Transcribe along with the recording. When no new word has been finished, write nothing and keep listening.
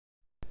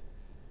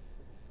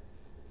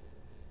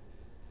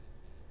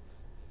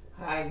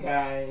Hi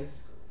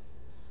guys,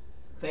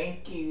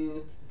 thank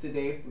you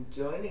today for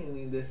joining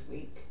me this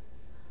week.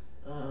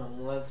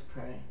 Let's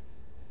pray.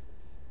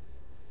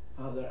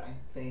 Father, I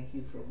thank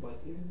you for what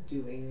you're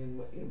doing and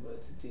what you're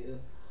about to do.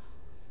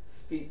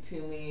 Speak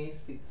to me,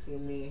 speak through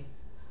me.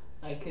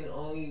 I can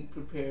only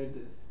prepare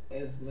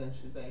as much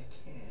as I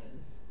can.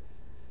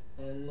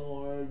 And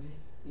Lord,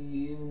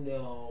 you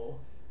know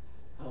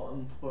how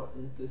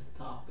important this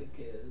topic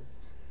is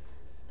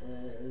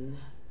and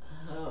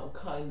how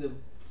kind of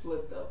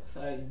flipped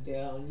upside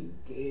down you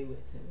gave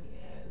it to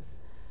me as.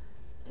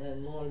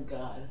 And Lord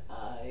God,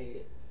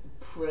 I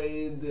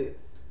pray that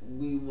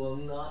we will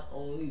not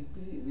only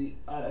be the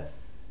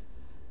us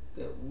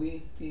that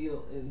we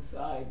feel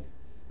inside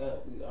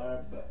that we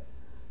are, but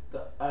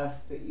the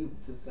us that you've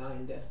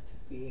designed us to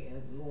be.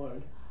 And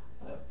Lord,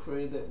 I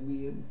pray that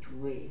we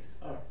embrace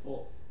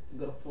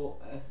the full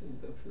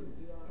essence of who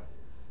we are.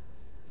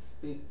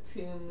 Speak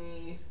to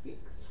me,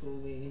 speak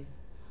through me.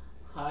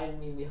 Hide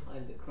me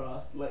behind the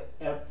cross. Let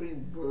every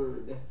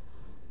word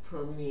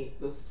permeate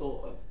the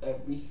soul of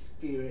every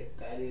spirit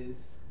that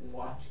is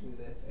watching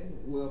this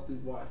and will be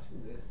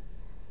watching this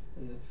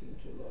in the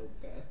future, Lord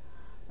God.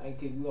 I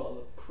give you all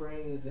the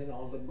praise and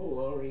all the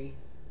glory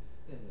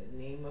in the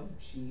name of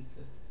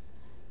Jesus.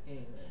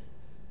 Amen.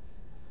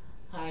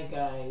 Hi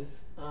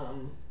guys.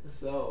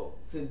 So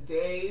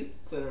today's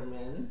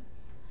sermon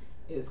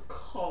is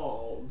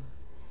called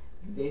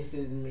This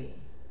Is Me.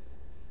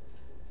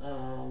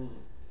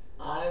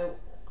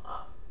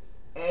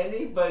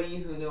 Anybody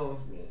who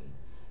knows me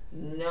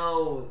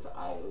knows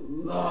I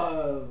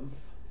love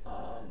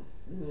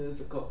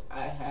musicals.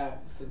 I have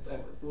since I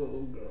was a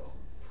little girl.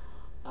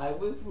 I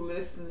was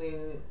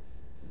listening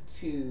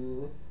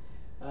to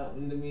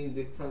the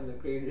music from The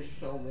Greatest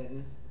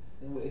Showman,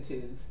 which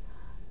is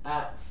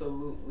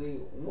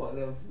absolutely one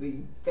of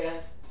the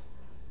best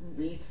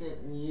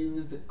recent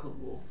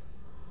musicals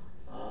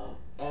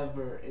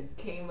ever. It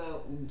came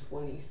out in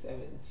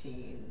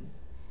 2017.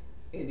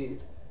 It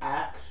is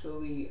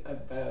actually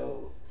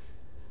about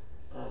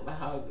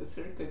how the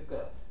circus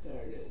got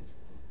started.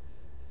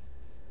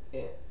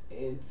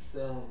 It's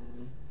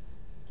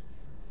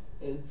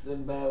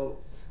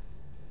about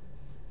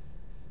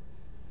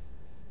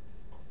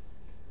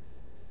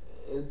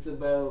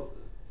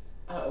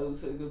how the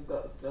circus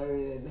got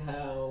started and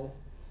how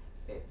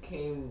it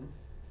came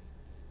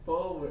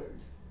forward.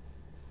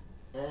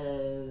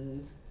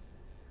 And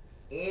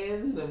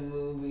in the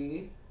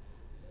movie,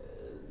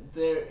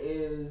 there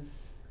is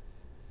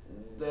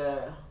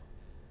the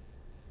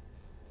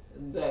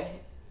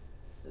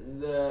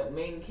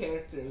main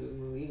character of the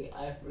movie.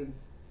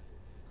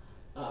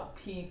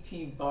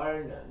 P.T.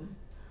 Barnum.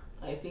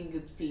 I think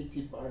it's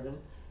P.T. Barnum.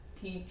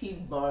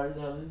 P.T.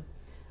 Barnum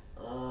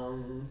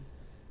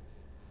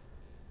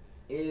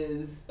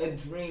is a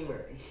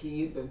dreamer.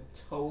 He's a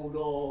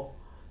total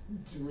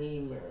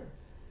dreamer.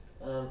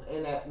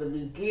 And at the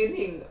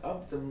beginning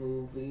of the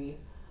movie,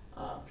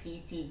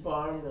 P.T.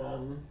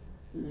 Barnum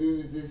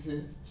loses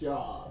his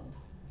job.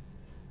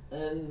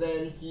 And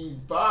then he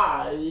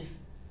buys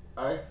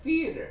a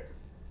theater.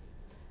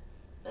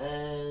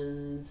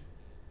 And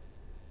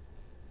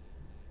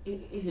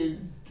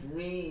his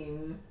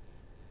dream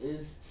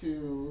is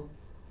to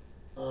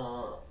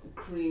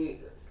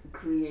create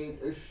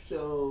a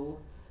show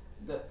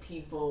that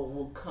people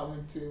will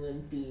come to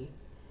and be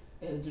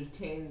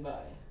entertained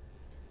by.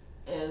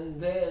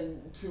 And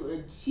then to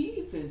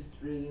achieve his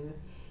dream,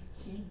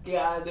 he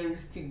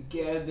gathers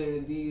together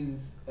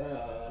these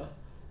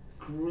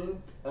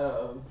group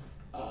of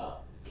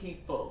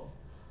people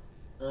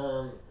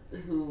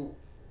who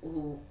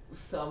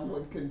some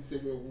would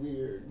consider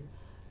weird.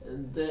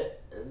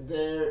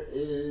 There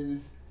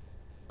is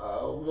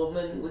a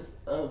woman with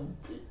a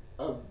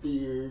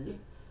beard.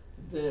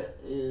 There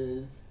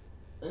is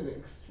an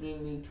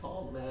extremely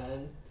tall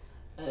man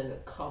and a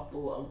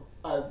couple of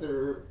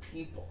other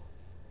people.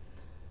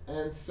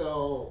 And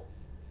so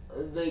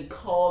they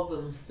call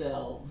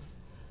themselves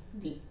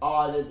the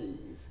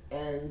Oddities.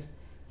 And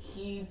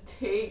he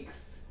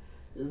takes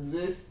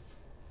this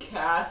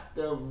cast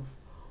of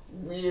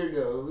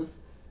weirdos,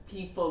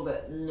 people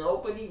that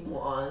nobody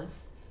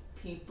wants,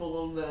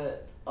 people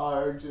that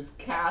are just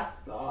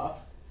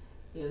cast-offs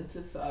in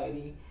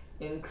society,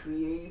 and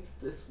creates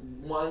this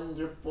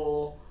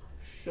wonderful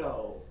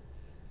show.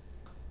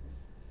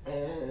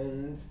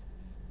 And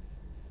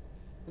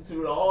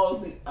through all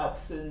the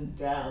ups and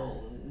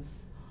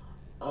downs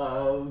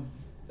of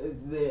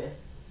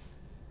this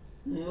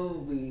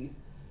movie,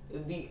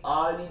 the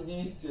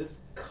Oddities just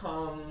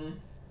come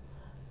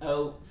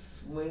out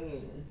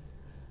swinging.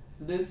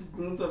 This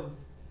group of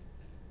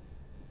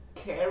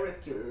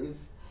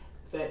characters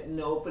that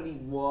nobody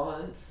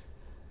wants,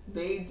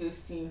 they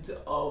just seem to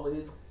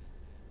always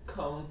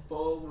come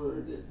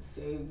forward and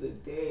save the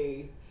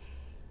day.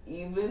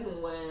 Even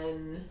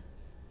when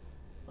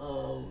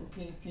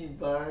P.T.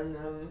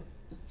 Barnum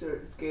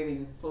starts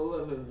getting full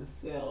of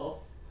himself,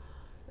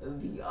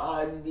 the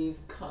Oddities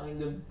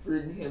kind of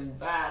bring him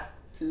back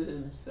to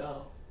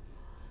himself.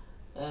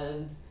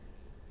 And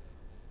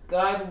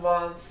God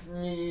wants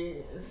me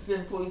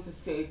simply to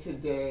say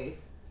today,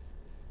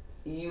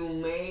 you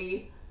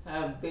may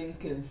have been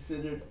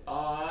considered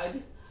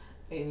odd,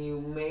 and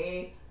you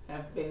may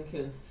have been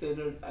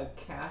considered a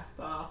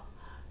cast-off,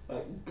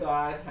 but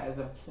God has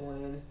a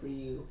plan for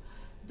you.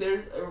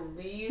 There's a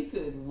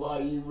reason why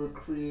you were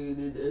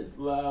created as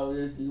loud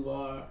as you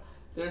are.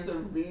 There's a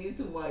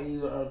reason why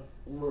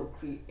were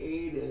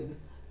created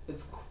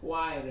as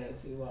quiet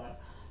as you are.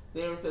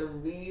 There's a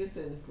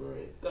reason for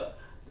it.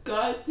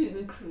 God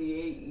didn't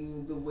create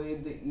you the way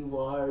that you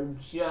are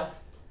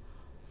just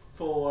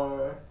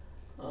for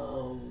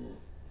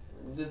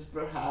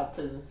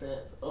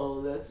happenstance.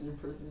 Oh, that's your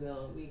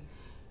personality.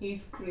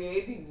 He's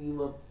created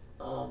you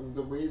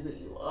the way that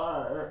you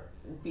are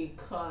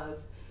because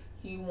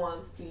he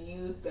wants to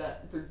use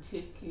that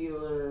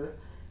particular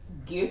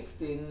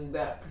gifting,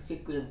 that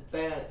particular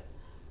bent,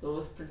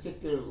 those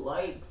particular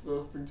likes,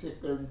 those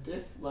particular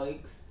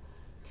dislikes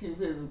to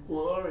his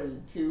glory,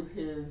 to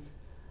his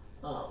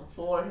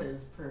for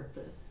his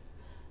purpose.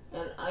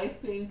 And I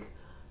think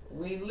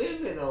we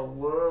live in a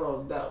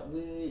world that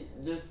we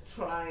just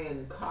try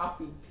and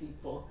copy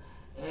people,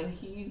 and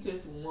he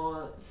just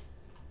wants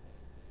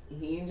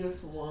the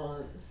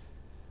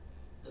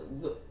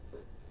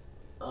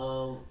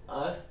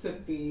us to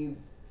be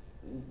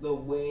the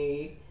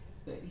way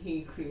that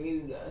he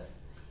created us.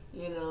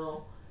 You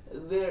know,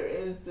 there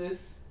is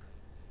this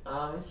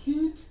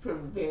huge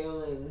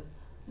prevailing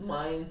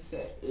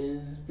mindset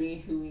is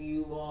be who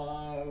you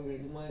are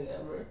and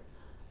whatever.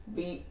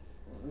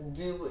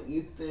 Do what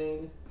you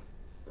think,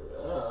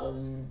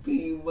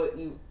 be what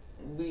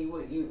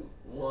you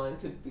want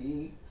to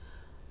be.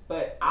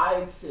 But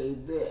I'd say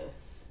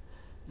this,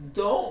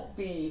 don't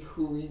be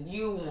who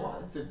you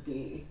want to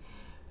be.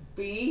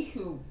 Be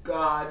who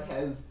God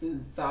has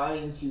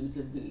designed you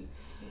to be.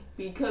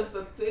 Because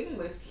the thing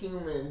with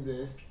humans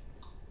is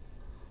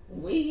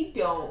we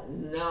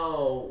don't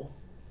know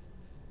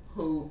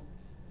who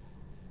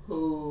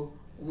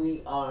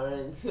we are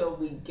until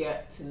we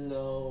get to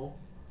know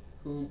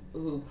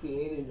who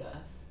created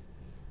us.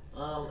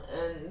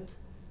 And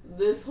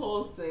this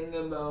whole thing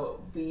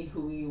about be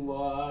who you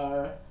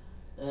are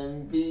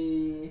and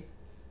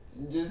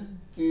just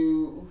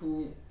do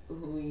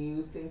who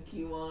you think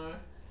you are,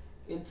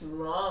 it's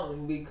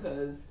wrong,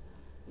 because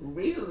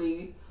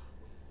really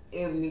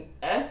in the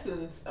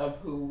essence of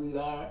who we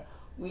are,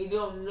 we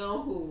don't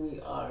know who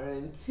we are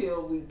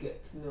until we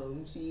get to know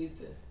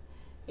Jesus.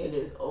 It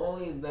is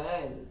only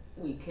then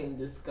we can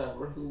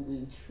discover who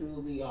we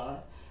truly are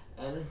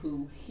and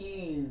who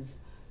he's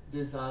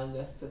designed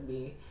us to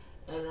be.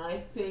 And I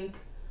think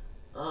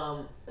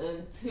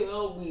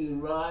until we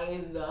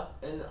rise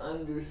up and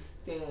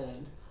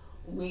understand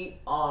we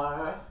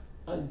are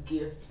a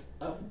gift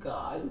of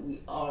God,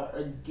 we are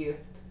a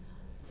gift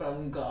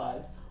from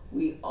God,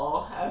 we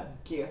all have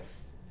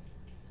gifts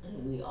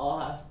and we all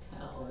have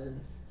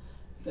talents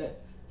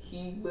that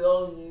he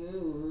will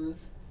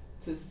use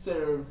to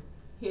serve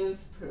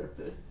his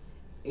purpose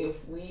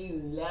if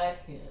we let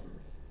him.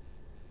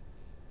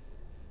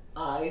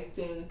 I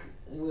think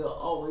we'll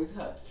always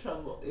have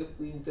trouble if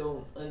we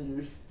don't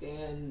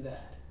understand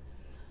that.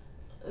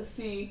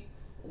 See,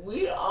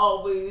 we're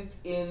always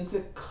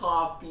into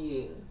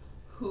copying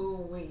who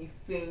we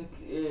think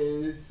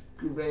is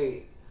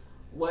great,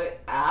 what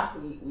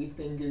athlete we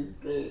think is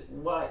great,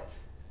 what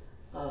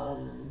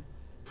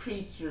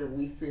preacher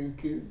we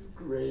think is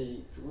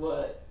great,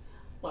 what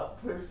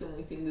person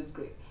we think is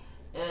great.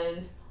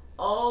 And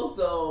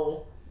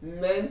although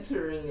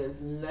mentoring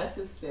is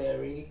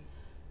necessary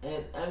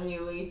and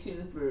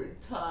emulation for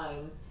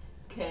time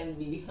can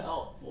be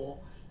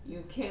helpful,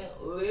 you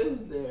can't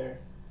live there.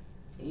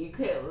 You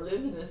can't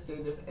live in a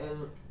state of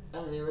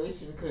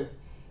emulation, because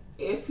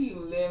if you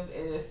live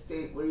in a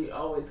state where you're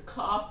always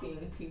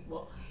copying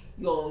people,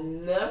 you'll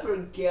never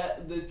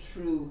get the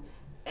true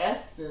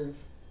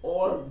essence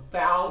or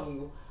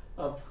value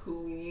of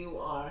who you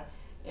are.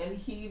 And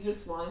he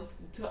just wants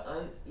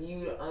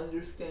you to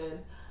understand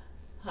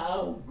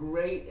how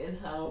great and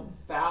how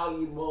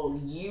valuable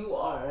you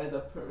are as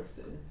a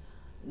person.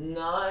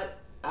 Not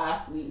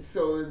athlete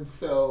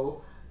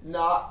so-and-so,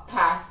 not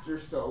pastor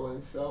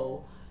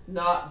so-and-so,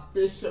 not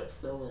bishop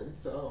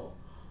so-and-so.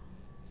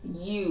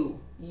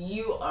 You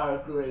are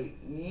great.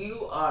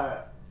 You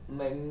are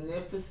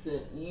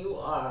magnificent. You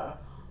are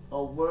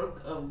a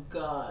work of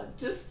God.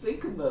 Just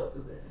think about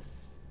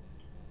this.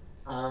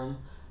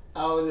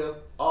 Out of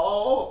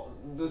all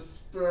the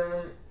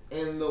sperm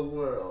in the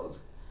world,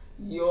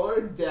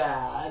 your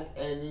dad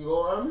and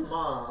your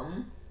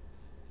mom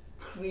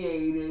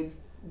created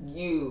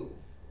you.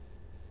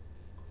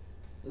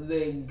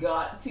 They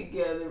got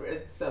together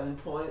at some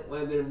point,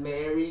 whether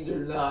married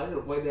or not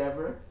or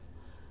whatever.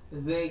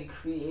 They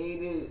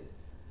created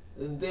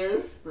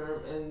their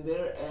sperm and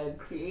their egg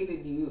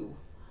created you.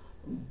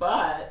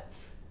 But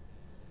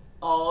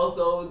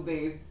although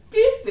they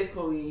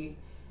physically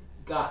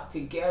got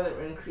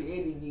together and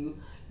created you,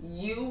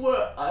 you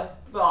were a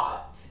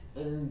thought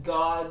in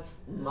God's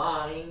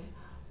mind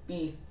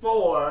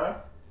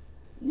before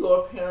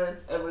your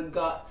parents ever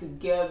got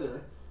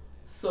together.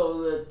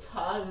 So the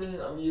timing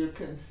of your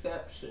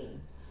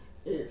conception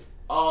is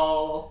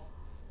all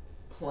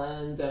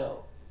planned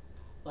out.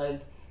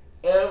 Like,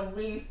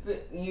 everything,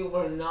 you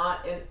were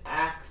not an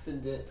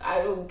accident.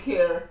 I don't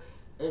care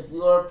if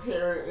your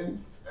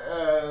parents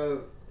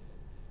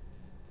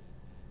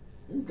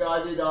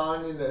got it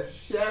on in a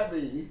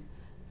Chevy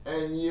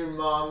and your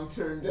mom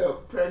turned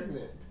out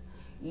pregnant.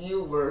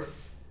 You were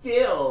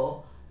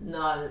still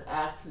not an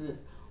accident.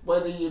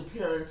 Whether your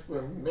parents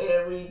were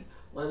married,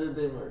 whether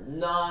they were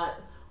not,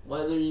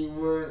 whether you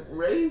weren't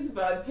raised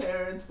by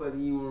parents, whether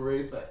you were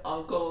raised by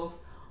uncles,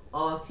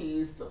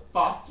 aunties, the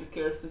foster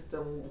care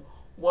system,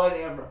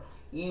 whatever,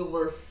 you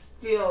were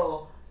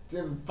still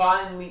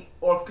divinely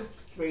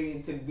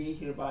orchestrated to be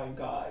here by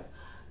God.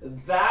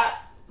 That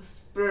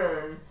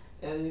sperm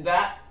and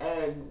that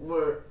egg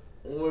were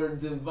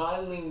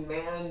divinely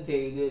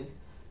mandated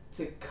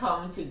to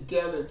come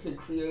together to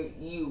create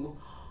you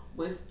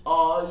with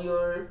all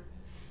your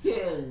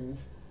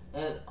sins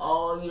and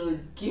all your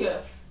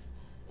gifts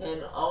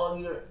and all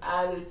your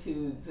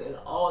attitudes and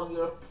all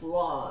your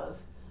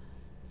flaws.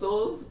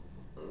 Those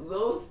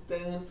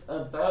things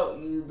about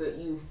you that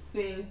you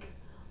think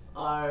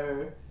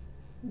are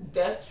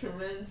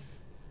detriments,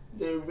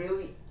 they're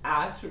really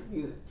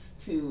attributes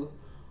to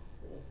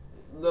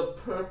the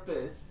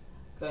purpose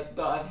that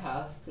God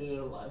has for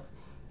your life.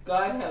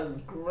 God has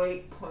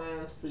great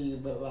plans for you,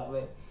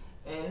 beloved,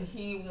 and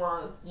He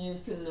wants you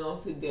to know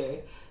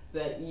today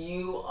that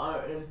you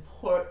are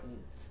important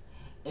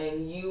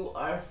and you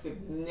are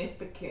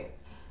significant,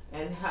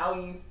 and how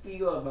you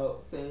feel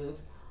about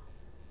things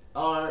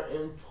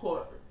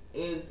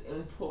is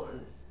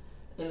important,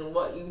 and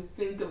what you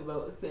think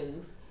about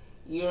things,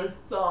 your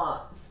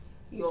thoughts,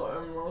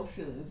 your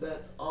emotions,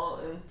 that's all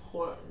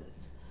important,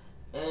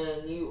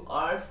 and you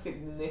are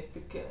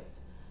significant.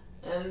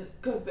 And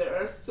because there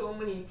are so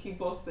many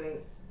people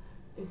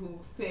who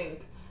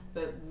think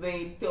that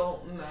they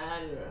don't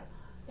matter,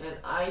 and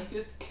I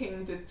just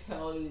came to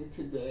tell you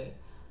today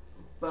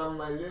from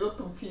my little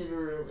computer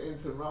room in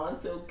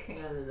Toronto,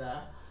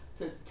 Canada,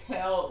 to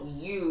tell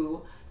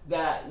you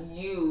that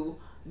you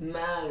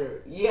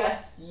matter.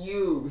 Yes,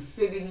 you,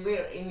 sitting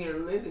there in your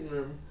living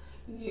room,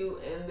 you,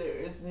 and there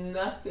is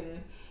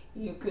nothing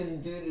you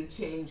can do to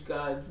change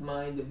God's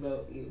mind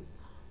about you.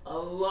 A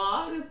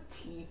lot of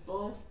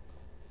people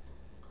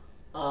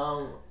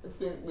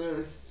think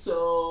they're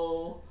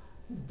so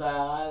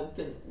bad,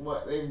 think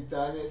what they've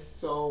done is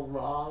so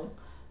wrong,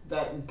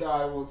 that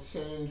God will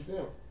change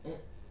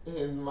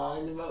His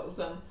mind about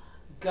them.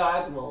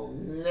 God will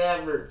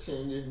never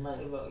change His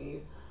mind about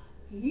you.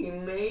 He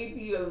may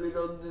be a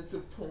little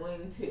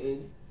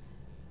disappointed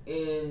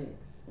in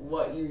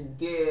what you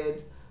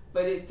did,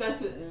 but it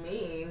doesn't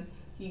mean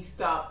He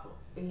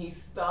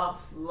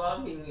stops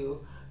loving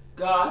you.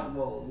 God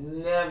will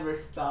never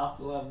stop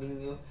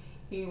loving you.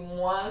 He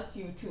wants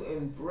you to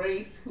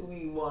embrace who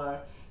you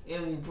are,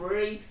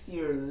 embrace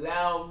your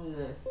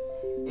loudness,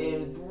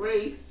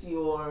 embrace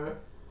your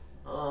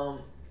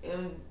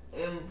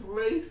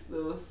embrace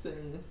those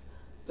things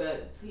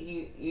that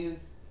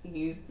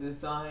He's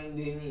designed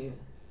in you.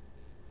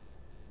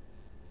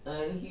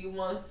 And He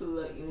wants to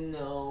let you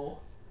know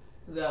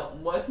that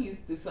what He's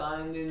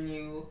designed in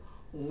you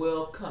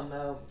will come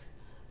out,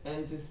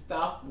 and to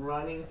stop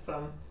running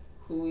from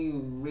who you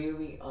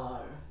really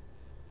are.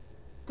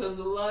 Because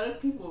a lot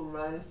of people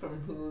run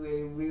from who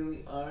they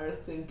really are,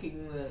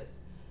 thinking that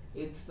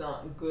it's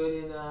not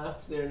good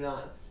enough, they're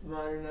not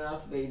smart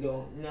enough, they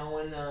don't know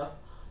enough.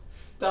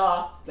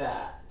 Stop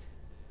that.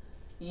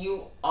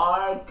 You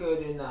are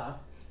good enough.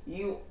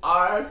 You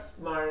are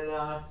smart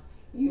enough.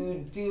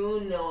 You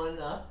do know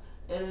enough.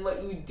 And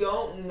what you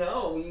don't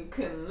know, you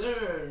can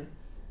learn.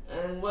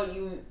 And what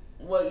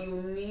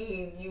you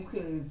need, you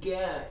can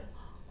get.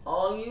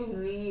 All you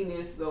need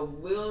is the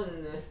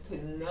willingness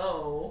to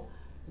know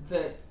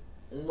that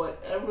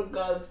whatever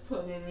God's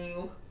put in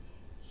you,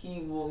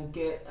 He will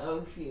get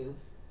out of you.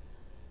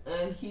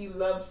 And He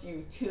loves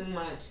you too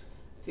much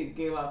to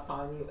give up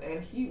on you.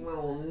 And He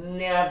will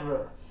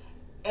never,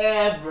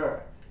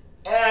 ever,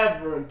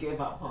 ever give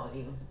up on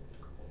you.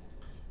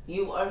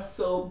 You are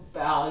so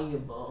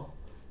valuable.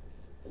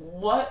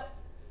 What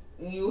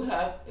you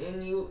have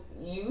in you,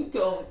 you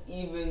don't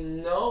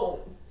even know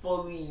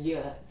fully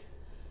yet.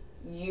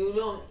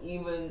 You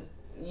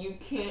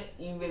can't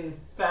even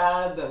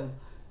fathom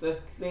the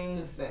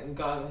things that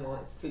God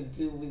wants to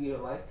do with your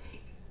life.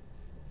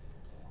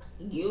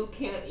 You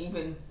can't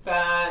even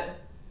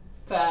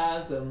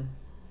fathom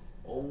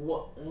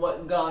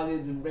what God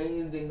is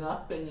raising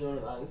up in your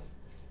life.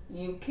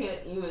 You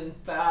can't even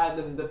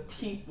fathom the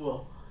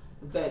people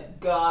that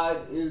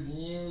God is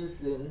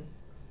using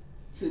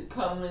to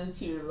come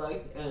into your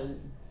life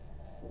and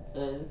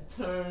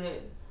turn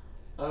it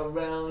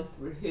around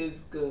for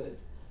His good.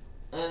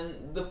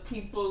 And the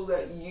people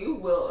that you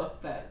will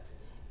affect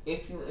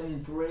if you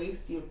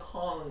embrace your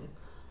calling.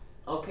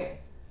 Okay,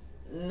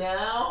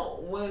 now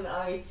when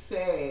I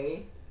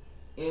say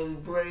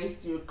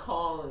embrace your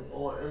calling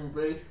or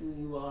embrace who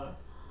you are,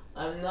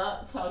 I'm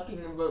not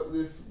talking about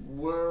this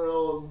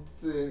world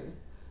thing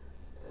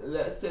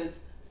that says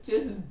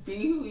just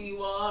be who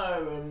you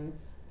are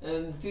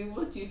and do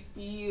what you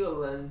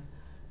feel and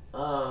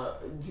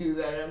do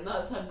that. I'm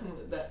not talking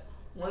about that.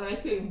 When I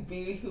say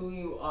be who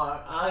you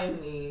are, I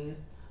mean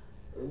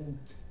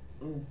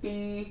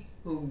be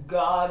who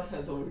God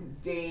has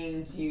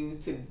ordained you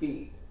to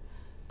be.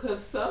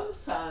 Because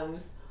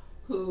sometimes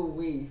who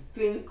we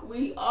think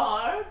we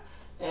are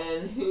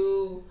and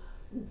who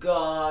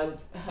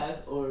God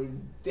has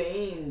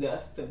ordained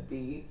us to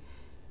be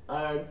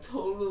are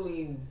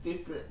totally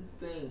different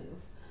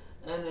things.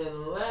 And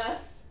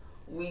unless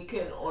we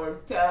can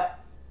tap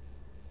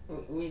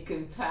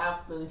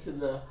into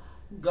the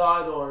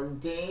God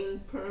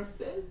ordained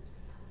person,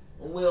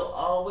 we'll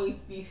always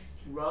be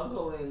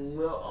struggling.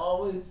 We'll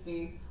always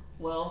be,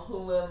 well,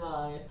 who am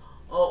I?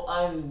 Oh,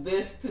 I'm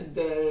this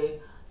today.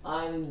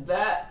 I'm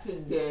that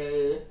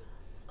today.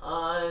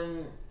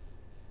 I'm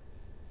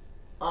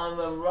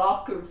a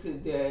rocker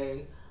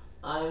today.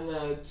 I'm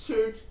a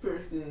church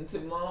person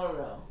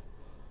tomorrow.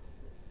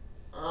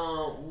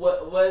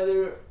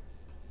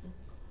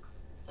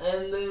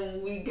 And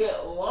then we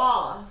get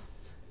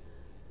lost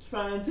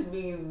trying to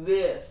be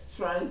this,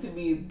 trying to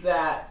be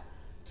that,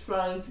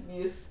 trying to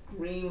be a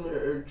screamer,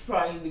 or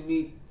trying to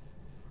be,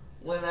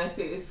 when I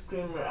say a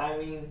screamer, I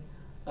mean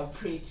a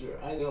preacher.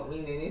 I don't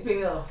mean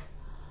anything else.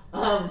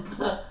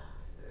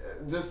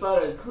 Just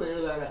thought I'd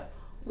clear that up.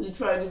 We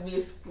try to be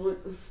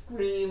a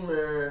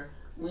screamer.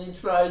 We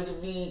try to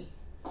be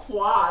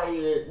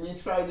quiet. We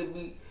try to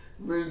be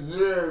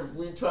reserved.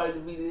 We try to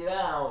be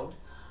loud.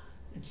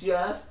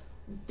 Just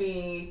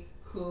be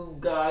who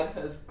God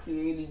has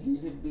created you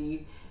to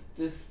be,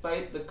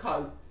 despite the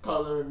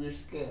color of your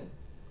skin.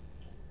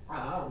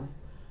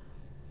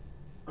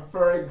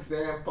 For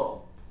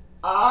example,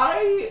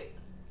 I'm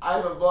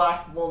a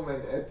black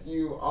woman, as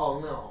you all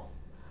know.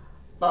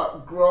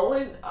 But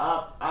growing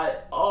up, I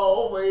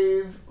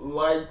always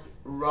liked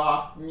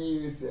rock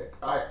music.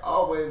 I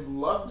always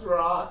loved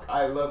rock.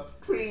 I loved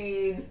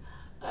Creed.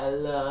 I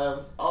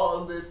loved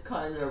all this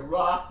kind of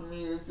rock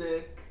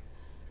music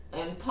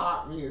and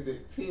pop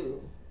music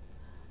too.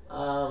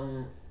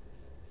 And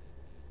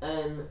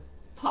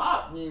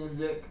pop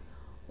music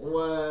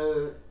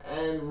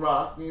and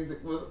rock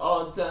music was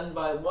all done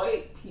by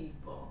white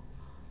people.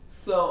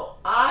 So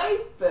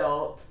I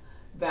felt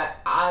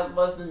that I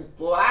wasn't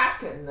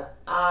black and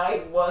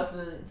I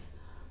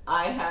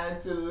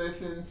had to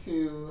listen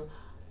to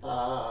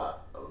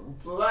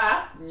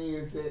black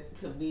music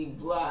to be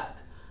black.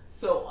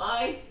 So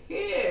I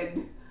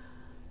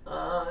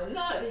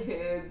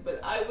but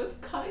I was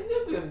kind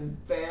of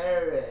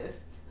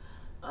embarrassed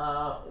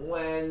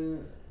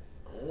when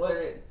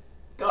it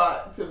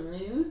got to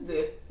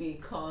music,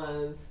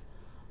 because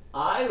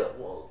I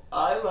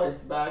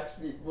liked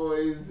Backstreet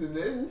Boys and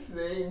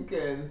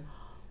NSYNC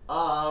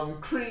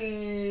and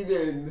Creed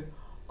and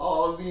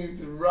all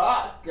these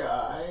rock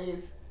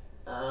guys,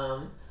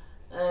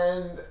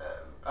 and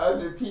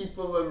other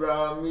people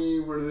around me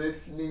were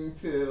listening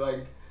to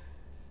like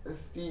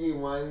Stevie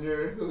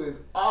Wonder, who is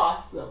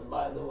awesome,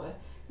 by the way.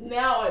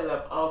 Now I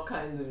love all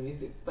kinds of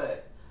music,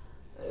 but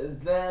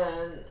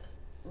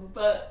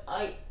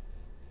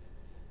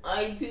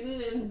I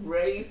didn't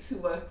embrace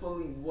who I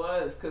fully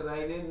was, because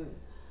I didn't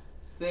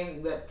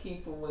think that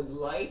people would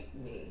like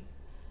me.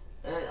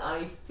 And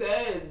I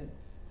said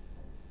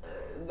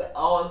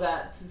all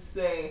that to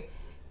say,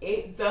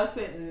 it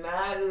doesn't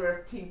matter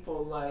if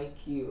people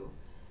like you.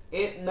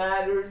 It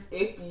matters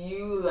if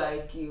you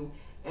like you.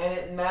 And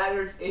it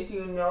matters if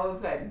you know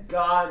that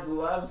God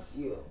loves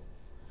you.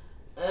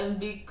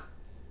 And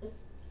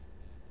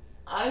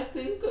I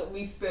think that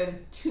we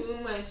spend too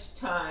much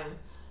time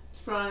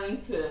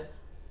trying to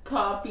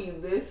copy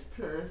this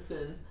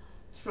person,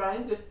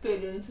 trying to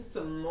fit into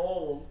some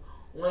mold,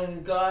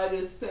 when God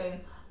is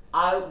saying,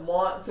 I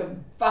want to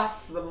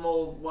bust the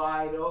mold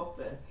wide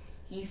open.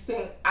 He's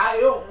saying, I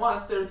don't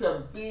want there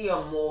to be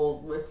a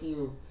mold with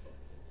you.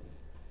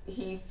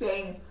 He's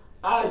saying,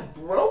 I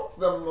broke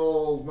the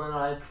mold when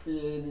I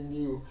created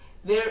you.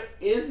 There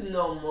is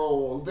no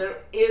mold.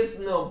 There is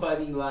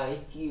nobody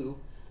like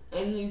you.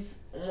 And he's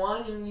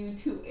wanting you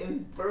to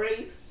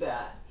embrace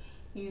that.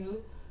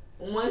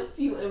 Once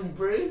you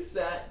embrace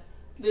that,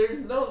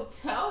 there's no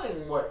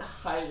telling what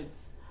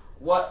heights,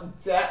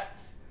 what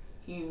depths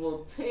he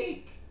will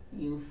take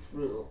you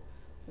through.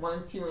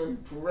 Once you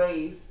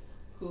embrace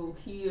who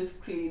he has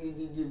created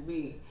you to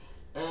be.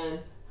 And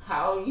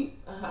how you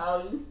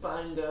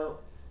find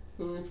out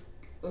who he's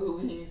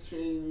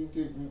created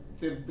you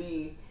to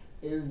be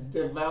is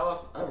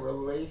develop a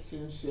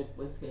relationship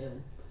with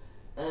him.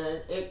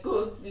 And it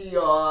goes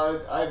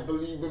beyond, I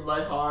believe in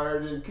my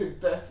heart and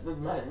confess with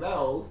my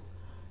mouth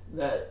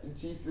that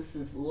Jesus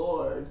is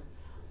Lord.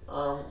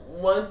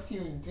 Once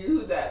you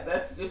do that,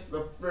 that's just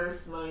the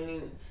first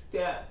minute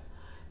step.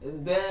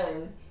 And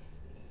then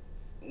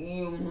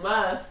you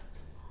must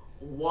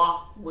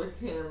walk with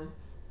him,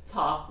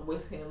 talk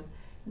with him,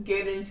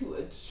 get into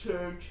a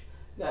church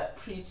that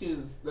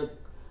preaches the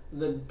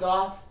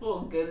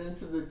gospel, get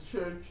into a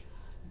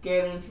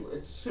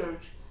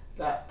church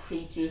that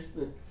preaches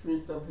the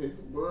truth of his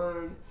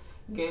word,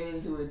 Get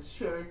into a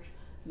church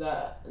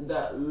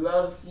that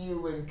loves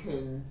you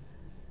and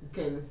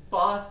can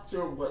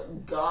foster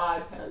what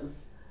God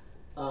has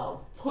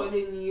put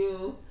in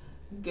you.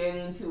 Get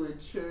into a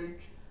church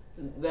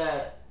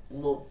that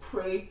will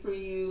pray for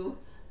you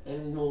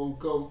and will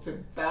go to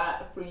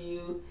bat for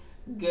you.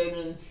 Get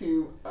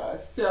into a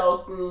cell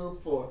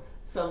group, or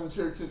some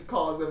churches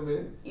call them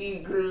an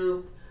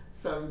e-group.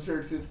 Some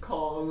churches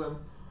call them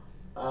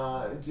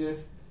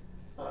just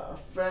a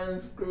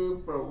friends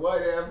group or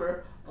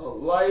whatever, a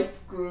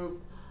life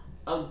group,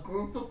 a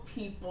group of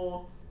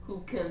people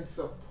who can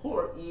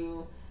support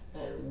you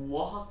and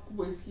walk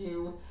with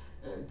you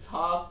and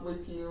talk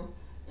with you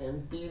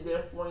and be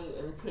there for you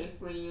and pray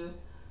for you,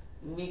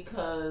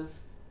 because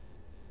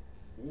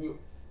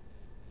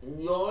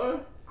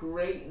your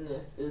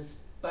greatness is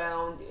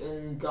found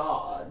in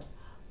God,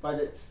 but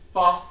it's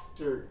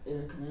fostered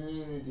in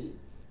community.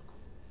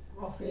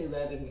 I'll say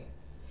that again.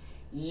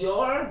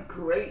 Your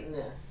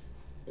greatness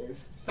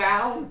is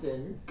found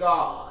in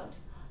God,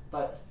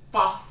 but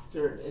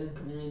fostered in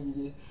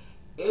community.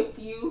 If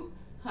you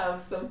have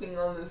something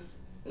on this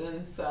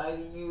inside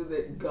of you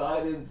that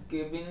God has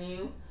given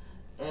you,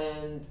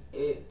 and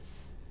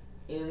it's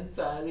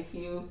inside of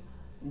you,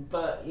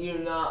 but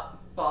you're not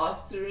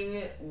fostering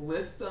it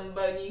with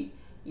somebody,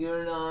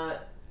 you're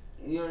not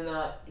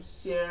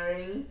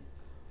sharing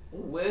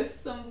with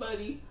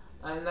somebody.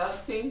 I'm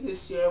not saying to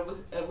share with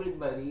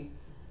everybody.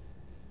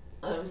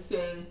 I'm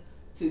saying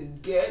to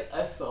get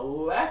a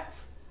select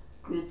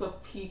group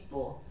of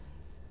people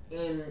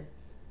in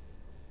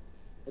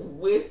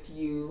with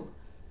you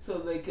so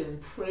they can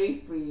pray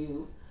for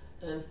you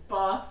and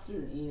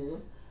foster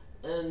you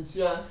and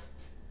just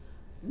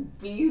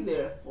be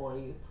there for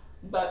you.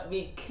 But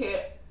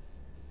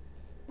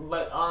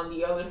but on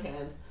the other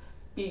hand,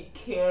 be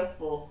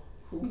careful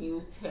who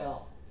you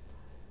tell.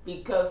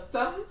 Because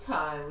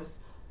sometimes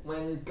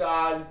when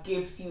God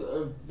gives you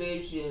a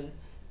vision,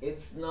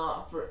 it's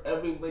not for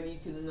everybody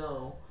to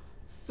know.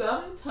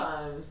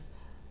 Sometimes,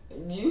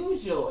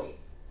 usually,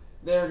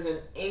 there's an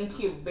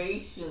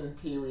incubation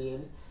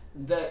period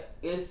that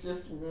it's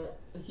just,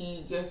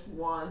 he just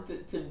wants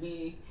it to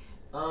be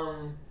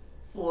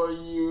for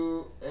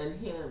you and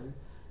him.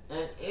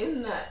 And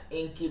in that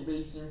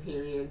incubation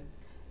period,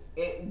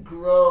 it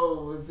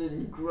grows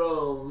and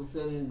grows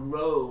and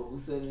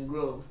grows and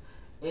grows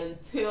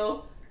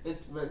until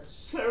it's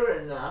mature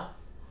enough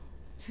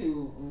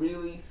to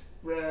really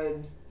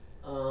spread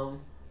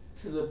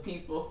to the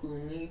people who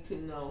need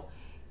to know.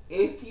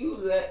 If you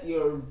let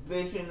your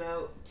vision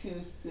out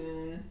too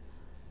soon,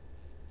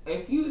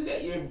 if you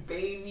let your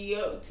baby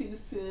out too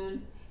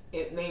soon,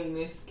 it may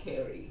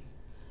miscarry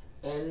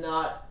and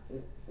not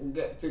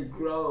get to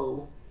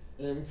grow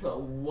into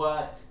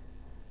what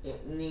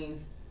it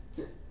needs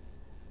to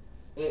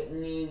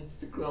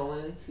grow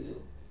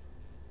into.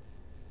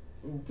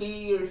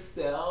 Be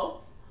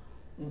yourself,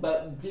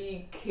 but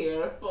be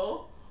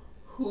careful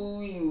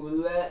who you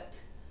let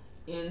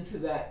into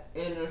that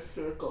inner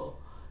circle.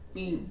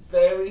 Be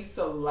very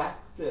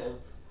selective,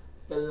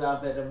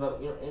 beloved,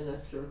 about your inner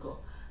circle.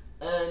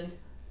 And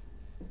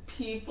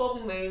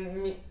people may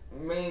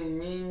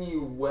mean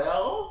you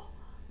well,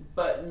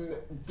 but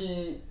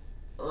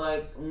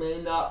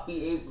may not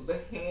be able to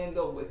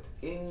handle what's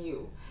in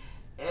you.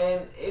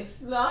 And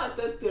it's not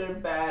that they're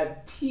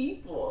bad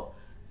people.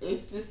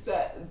 It's just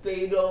that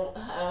they don't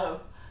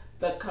have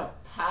the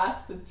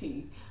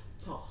capacity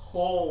to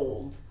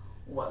hold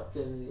what's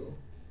in you.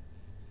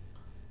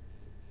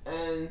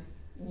 And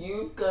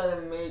you've got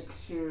to make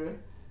sure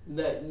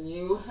that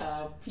you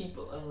have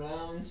people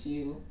around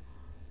you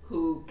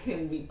who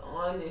can be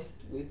honest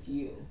with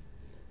you,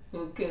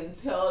 who can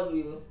tell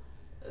you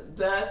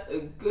that's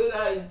a good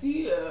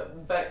idea,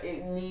 but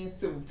it needs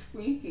some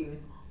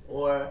tweaking,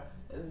 or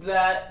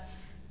that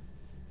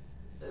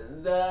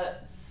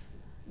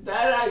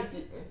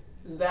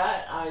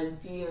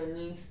idea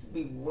needs to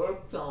be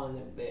worked on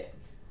a bit,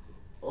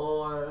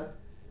 or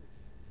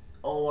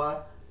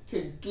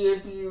to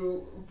give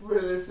you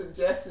further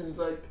suggestions,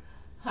 like,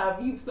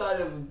 have you thought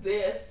of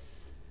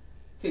this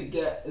to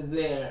get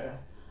there?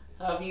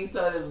 Have you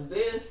thought of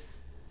this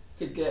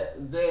to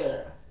get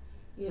there?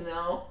 You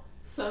know,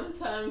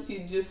 sometimes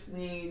you just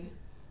need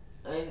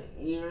an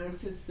ear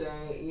to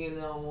say, you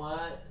know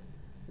what,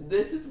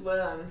 this is what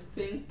I'm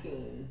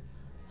thinking.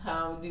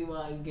 How do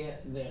I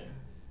get there?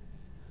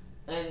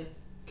 And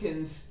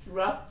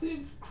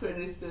constructive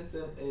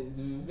criticism is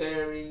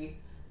very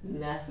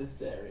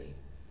necessary.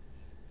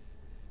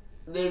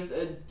 There's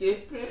a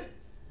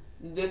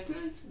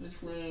difference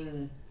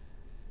between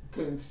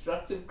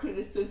constructive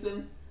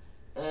criticism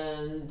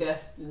and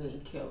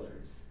destiny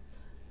killers.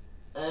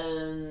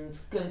 And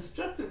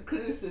constructive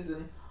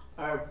criticism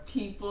are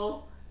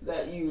people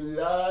that you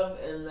love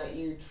and that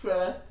you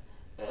trust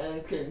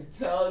and can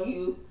tell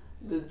you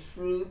the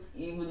truth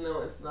even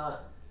though it's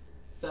not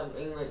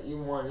something that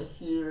you want to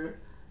hear.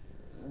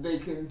 They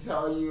can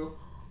tell you,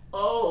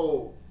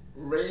 oh,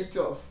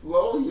 Rachel,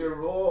 slow your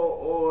roll,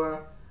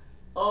 or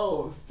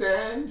oh,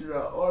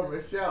 Sandra or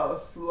Michelle,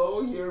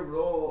 slow your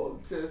roll.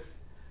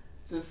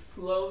 just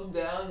slow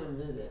down a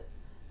minute.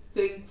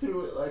 Think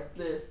through it like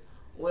this.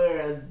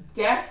 Whereas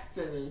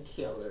destiny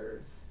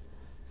killers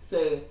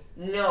say,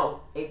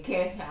 no, it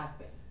can't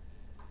happen.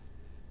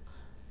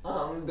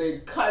 They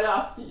cut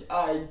off the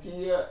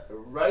idea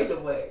right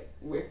away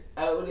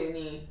without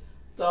any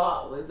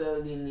thought,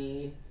 without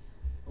any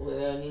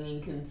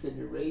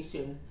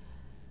consideration.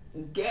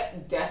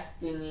 Get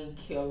destiny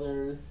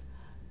killers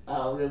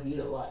out of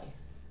your life.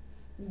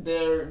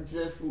 They're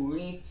just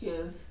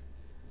leeches.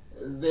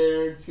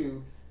 There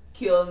to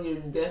kill your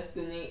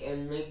destiny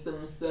and make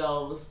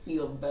themselves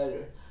feel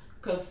better.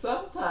 Because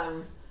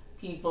sometimes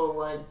people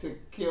like to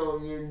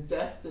kill your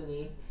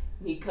destiny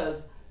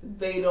because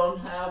they don't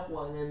have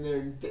one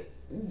and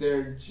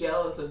they're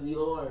jealous of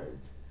yours.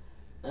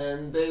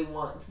 And they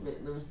want to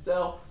make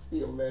themselves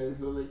feel better,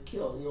 so they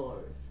kill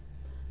yours.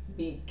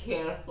 Be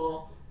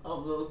careful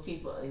of those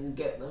people and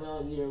get them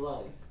out of your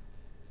life.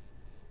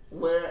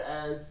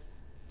 Whereas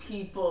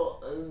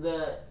people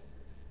that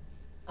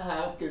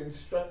have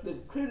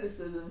constructive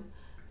criticism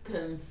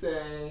can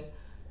say,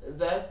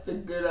 that's a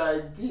good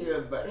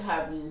idea, but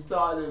have you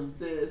thought of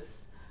this?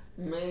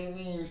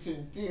 Maybe you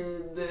should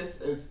do this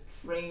as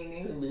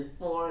training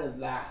before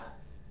that.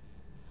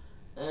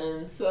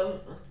 And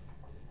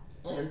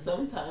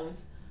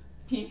sometimes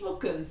people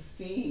can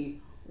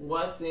see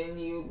what's in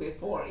you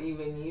before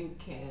even you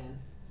can.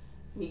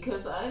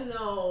 Because I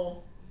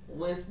know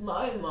with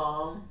my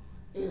mom,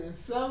 in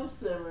some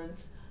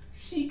sermons,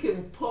 she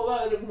can pull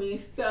out of me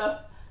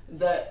stuff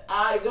that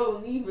I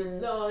don't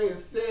even know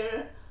is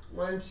there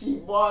when she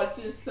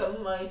watches some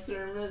of my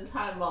sermons.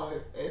 Hi Mom,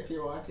 if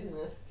you're watching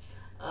this.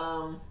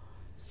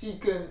 She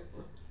can,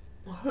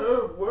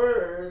 her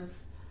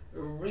words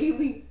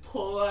really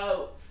pull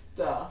out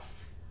stuff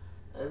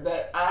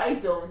that I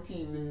don't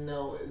even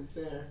know is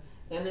there.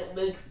 And it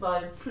makes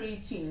my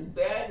preaching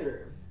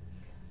better.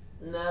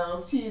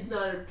 Now, she's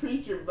not a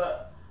preacher,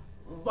 but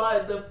by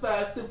the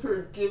fact of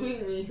her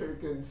giving me her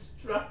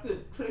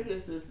constructive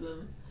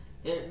criticism,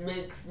 it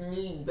makes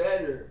me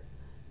better.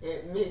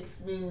 It makes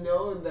me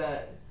know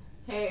that,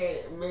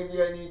 hey,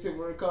 maybe I need to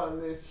work on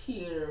this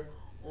here,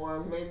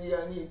 or maybe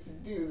I need to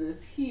do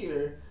this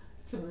here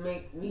to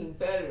make me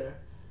better.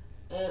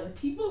 And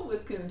people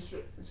with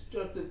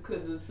constructive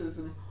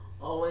criticism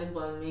always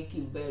want to make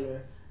you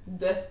better.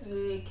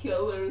 Destiny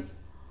killers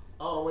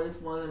always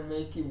want to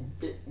make you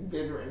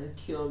bitter and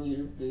kill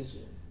your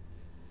vision.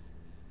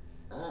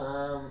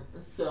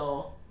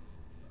 So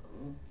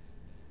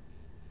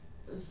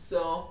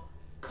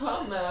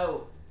come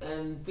out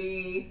and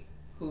be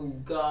who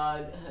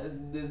God has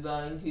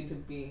designed you to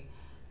be.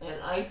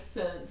 And I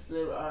sense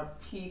there are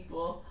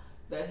people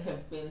that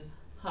have been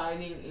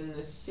hiding in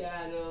the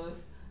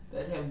shadows,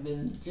 that have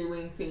been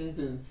doing things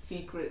in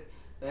secret,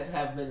 that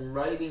have been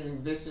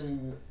writing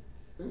vision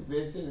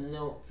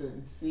notes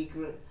in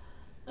secret,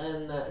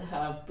 and that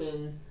have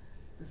been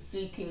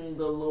seeking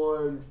the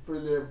Lord for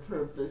their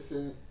purpose,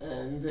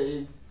 and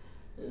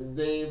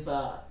they've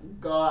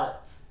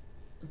got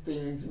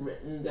things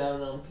written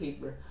down on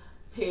paper,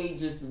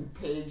 pages and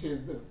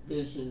pages of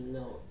vision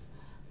notes.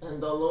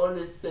 And the Lord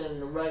is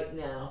saying right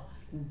now,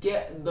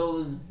 get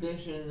those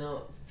vision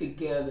notes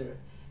together.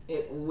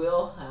 It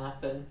will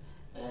happen,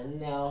 and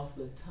now's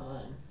the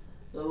time.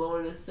 The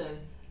Lord is saying,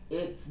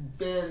 it's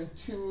been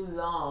too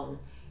long.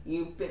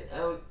 You've been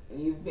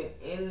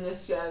in the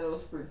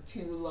shadows for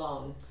too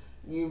long.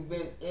 You've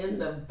been in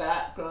the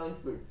background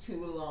for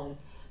too long.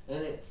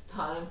 And it's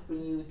time for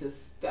you to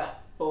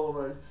step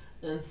forward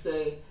and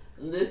say,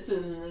 this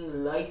is me,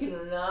 like it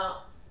or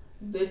not.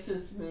 This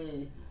is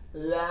me,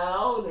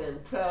 loud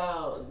and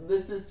proud.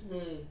 This is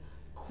me,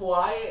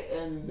 quiet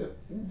and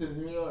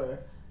demure.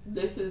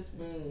 This is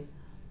me,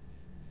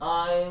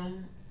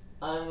 I'm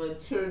a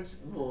church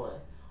boy.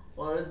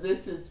 Or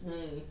this is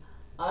me,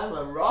 I'm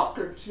a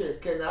rocker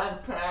chick and I'm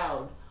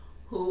proud.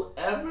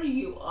 Whoever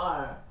you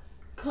are,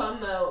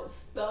 come out,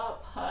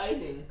 stop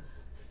hiding,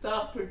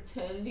 stop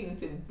pretending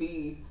to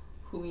be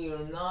who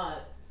you're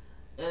not,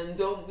 and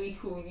don't be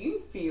who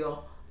you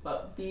feel,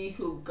 but be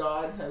who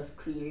God has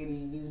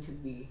created you to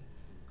be,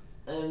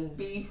 and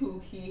be who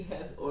He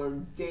has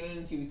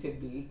ordained you to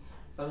be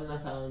from the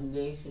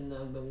foundation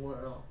of the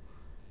world.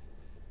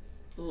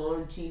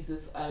 Lord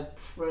Jesus, I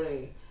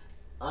pray,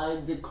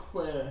 I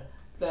declare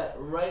that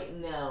right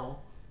now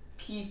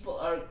people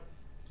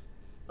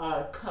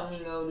are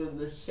coming out of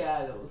the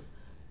shadows,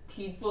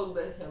 people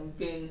that have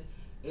been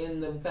in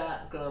the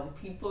background,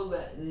 people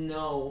that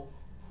know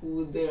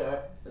who they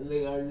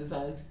are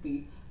designed to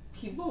be,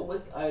 people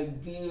with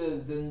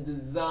ideas and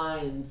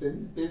designs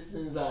and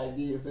business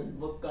ideas and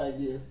book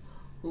ideas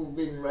who've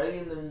been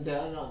writing them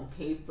down on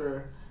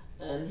paper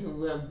and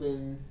who have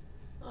been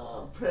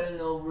praying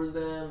over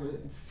them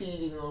and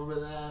seeding over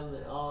them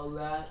and all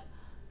that.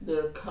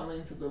 They're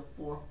coming to the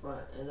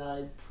forefront, and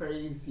I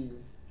praise you.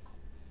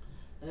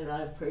 And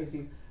I praise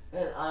you.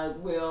 And I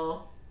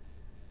will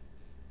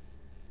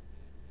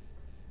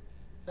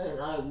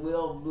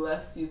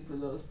bless you for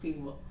those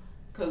people,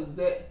 because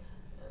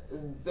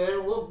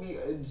there will be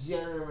a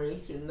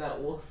generation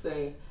that will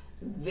say,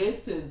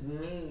 this is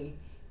me.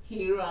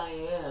 Here I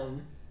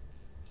am.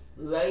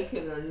 Like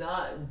it or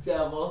not,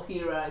 devil,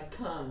 here I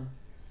come.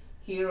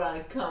 Here I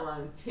come,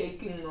 I'm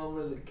taking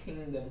over the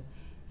kingdom.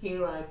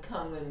 Here I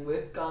come, and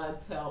with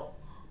God's help,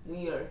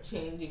 we are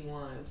changing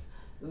lives.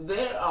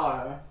 There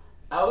are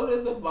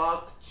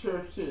out-of-the-box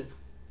churches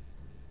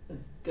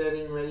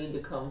getting ready to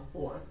come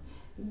forth.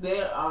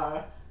 There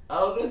are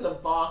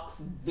out-of-the-box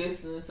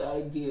business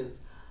ideas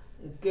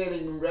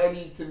getting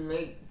ready to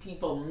make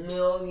people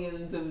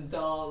millions of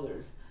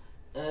dollars.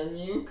 And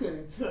you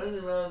can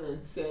turn around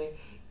and say,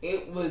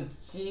 it was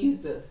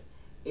Jesus.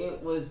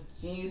 It was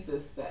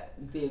Jesus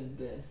that did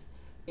this.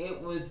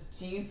 It was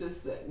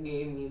Jesus that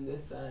gave me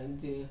this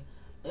idea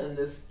and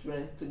the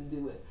strength to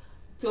do it.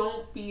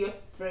 Don't be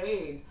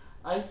afraid.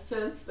 I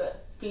sense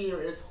that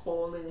fear is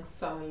holding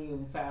some of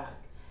you back.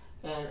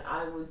 And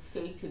I would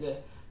say today,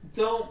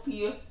 don't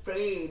be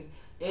afraid.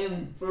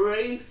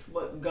 Embrace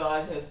what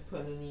God has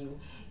put in you.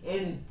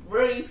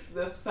 Embrace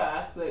the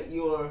fact that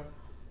you're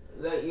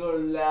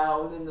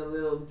loud and a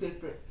little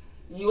different.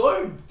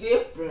 Your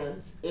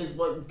difference is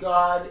what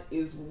God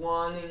is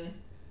wanting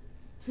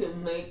to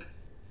make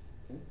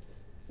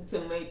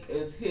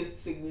as his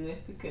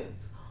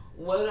significance.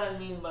 What I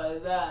mean by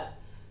that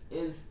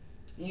is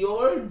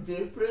your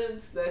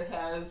difference that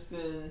has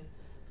been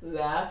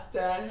laughed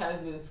at, has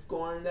been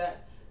scorned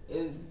at,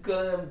 is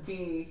gonna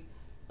be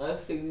a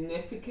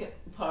significant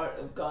part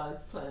of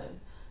God's plan.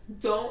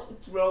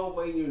 Don't throw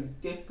away your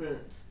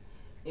difference.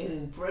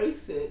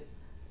 Embrace it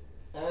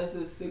as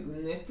a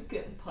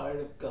significant part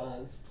of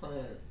God's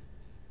plan.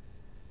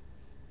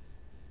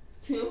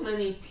 Too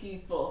many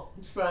people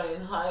try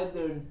and hide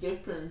their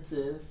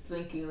differences,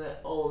 thinking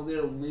that, oh,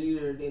 they're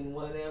weird and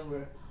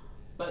whatever.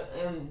 But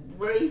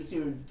embrace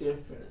your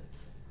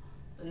difference.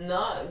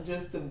 Not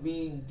just to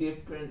be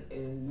different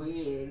and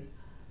weird.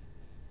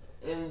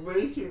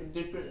 Embrace your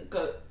difference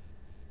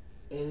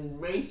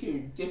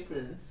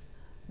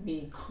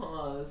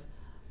because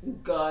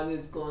God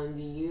is going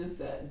to use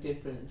that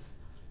difference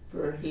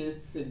for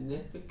his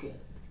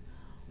significance.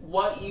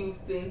 What you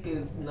think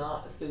is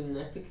not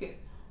significant,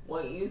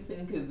 what you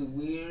think is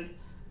weird,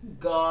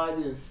 God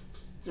is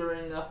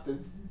stirring up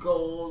as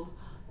gold.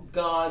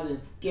 God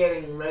is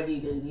getting ready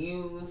to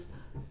use.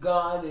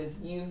 God is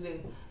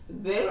using.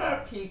 There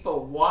are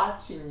people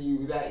watching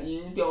you that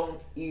you don't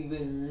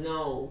even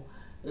know.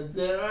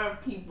 There are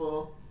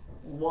people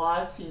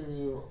watching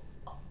you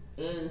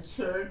in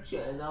church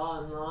and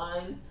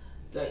online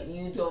that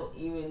you don't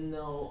even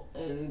know,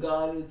 and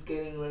God is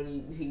getting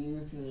ready to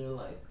use in your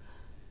life.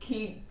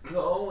 Keep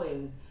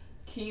going,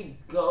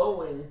 keep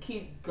going,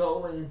 keep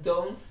going,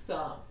 don't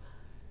stop.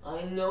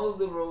 I know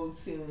the road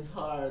seems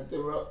hard, the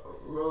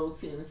road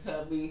seems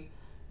heavy,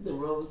 the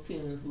road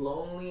seems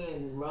lonely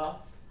and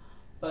rough,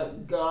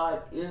 but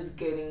God is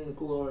getting the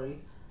glory.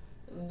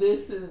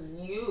 This is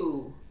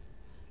you.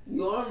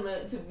 You're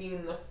meant to be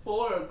in the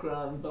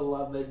foreground,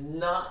 beloved,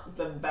 not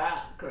the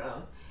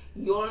background.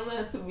 You're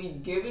meant to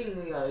be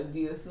giving the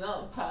ideas,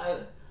 not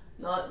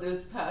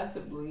just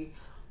passively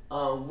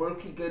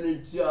working at a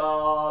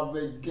job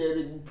and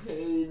getting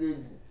paid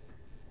and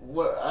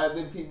where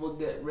other people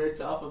get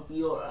rich off of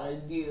your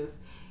ideas.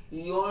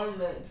 You're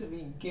meant to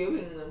be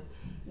giving them.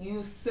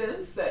 You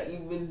sense that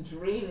you've been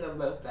dreaming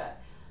about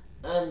that.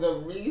 And the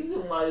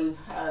reason why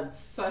you've had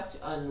such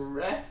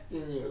unrest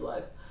in your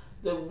life,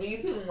 the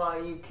reason why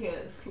you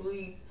can't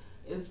sleep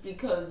is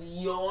because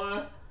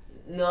you're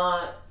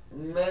not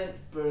meant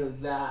for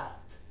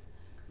that.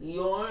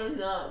 You're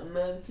not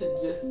meant to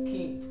just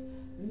keep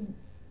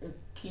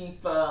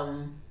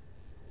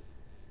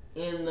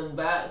in the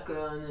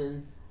background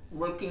and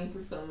working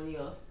for somebody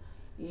else.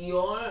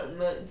 You're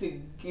meant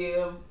to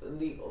give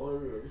the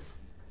orders.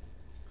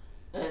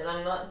 And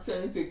I'm not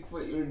saying to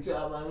quit your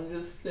job. I'm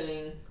just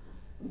saying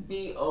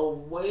be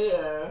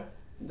aware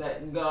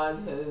that God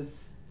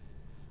has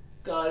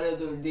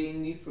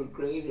ordained you for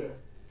greater.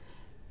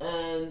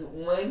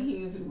 And when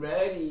he's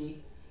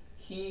ready,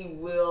 he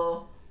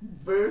will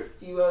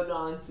burst you out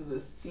onto the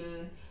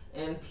scene,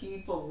 and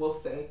people will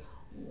say,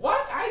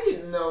 what? I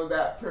didn't know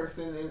that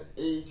person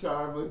in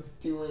HR was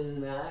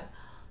doing that.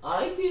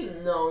 I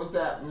didn't know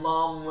that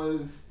mom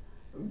was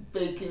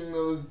baking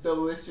those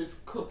delicious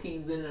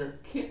cookies in her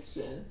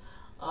kitchen.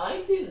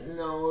 I didn't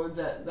know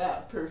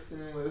that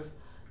person was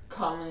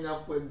coming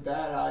up with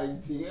that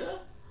idea.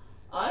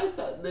 I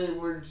thought they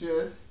were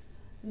just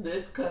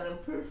this kind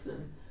of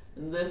person,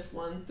 this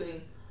one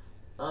thing.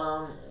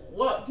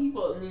 What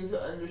people need to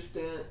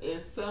understand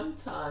is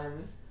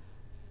sometimes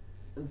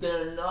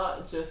they're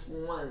not just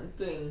one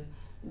thing.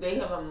 They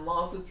have a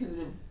multitude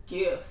of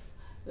gifts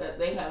that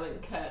they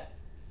haven't tapped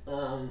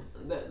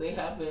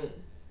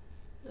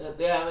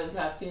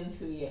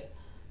into yet.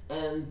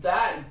 And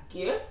that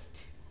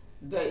gift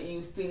that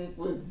you think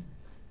was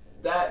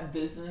that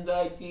business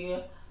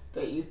idea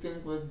that you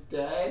think was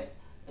dead,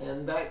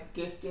 and that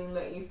gifting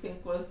that you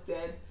think was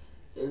dead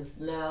is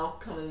now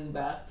coming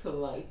back to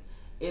life.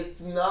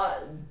 It's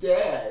not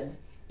dead,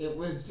 it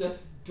was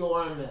just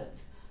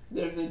dormant.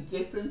 There's a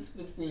difference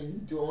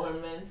between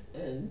dormant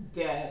and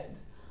dead.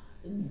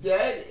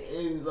 Dead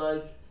is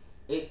like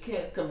It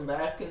can't come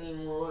back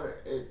anymore.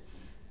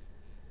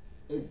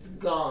 It's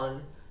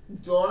gone.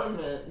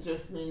 Dormant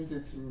just means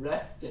it's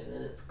resting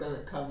and it's gonna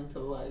come to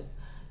life.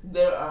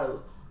 There are,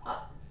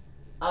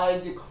 I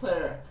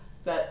declare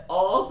that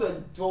all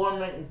the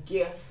dormant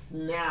gifts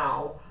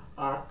now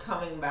are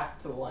coming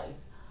back to life.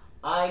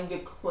 I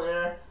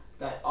declare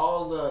that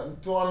all the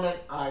dormant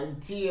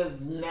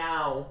ideas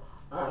now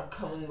are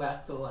coming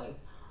back to life.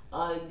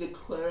 I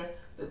declare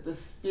that the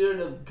Spirit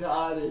of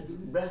God is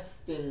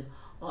resting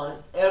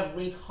on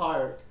every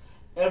heart,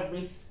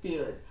 every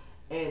spirit,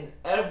 and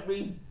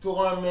every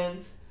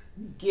dormant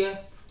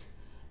gift,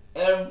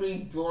 every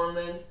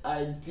dormant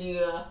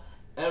idea,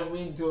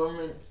 every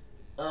dormant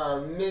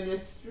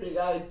ministry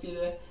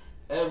idea,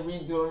 every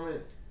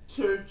dormant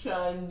church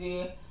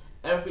idea,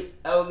 every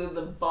out of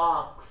the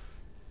box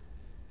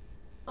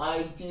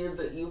idea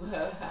that you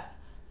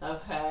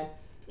have had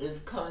is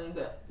coming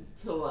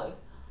to life.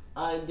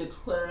 I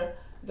declare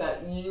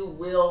that you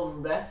will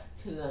rest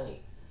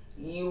tonight.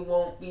 You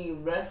won't be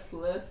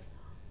restless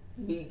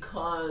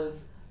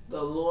because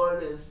the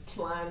Lord is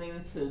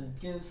planning to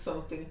do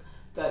something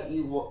that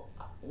you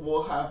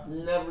will have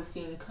never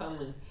seen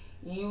coming.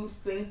 You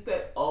think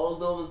that all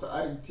those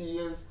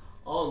ideas,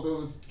 all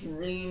those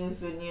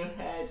dreams in your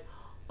head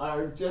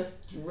are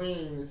just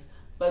dreams,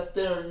 but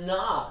they're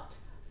not.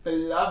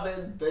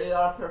 Beloved, they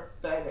are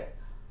prophetic.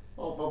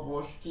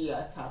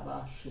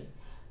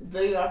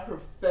 They are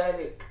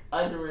prophetic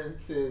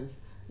utterances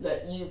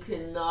that you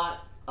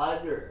cannot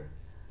utter.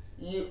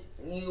 You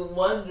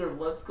wonder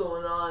what's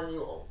going on.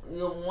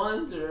 You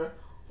wonder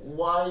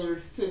why you're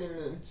sitting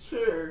in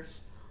church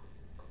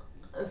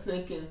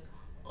thinking,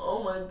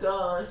 oh my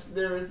gosh,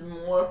 there is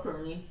more for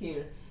me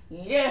here.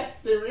 Yes,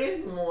 there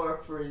is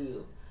more for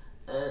you.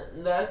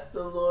 And that's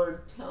the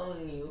Lord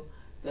telling you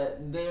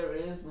that there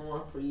is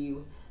more for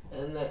you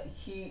and that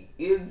He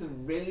is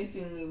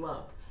raising you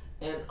up.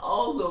 And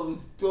all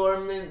those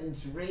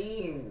dormant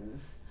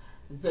dreams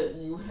that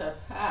you have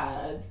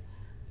had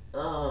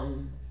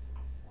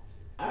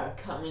are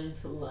coming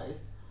to life.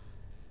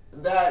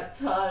 That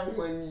time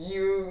when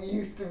you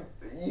used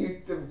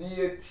to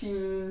be a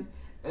teen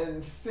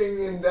and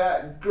sing in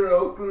that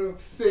girl group,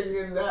 sing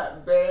in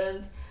that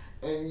band,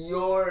 and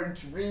your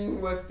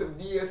dream was to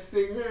be a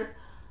singer,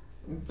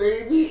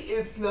 baby,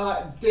 it's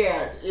not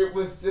dead. It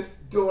was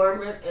just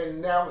dormant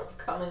and now it's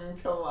coming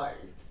to life.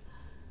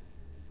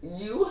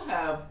 You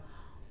have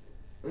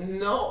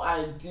no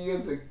idea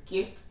the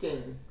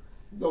gifting,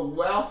 the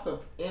wealth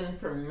of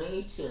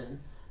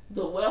information,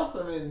 the wealth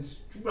of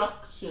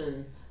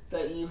instruction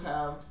that you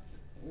have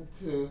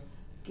to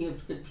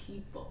give to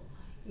people.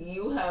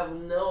 You have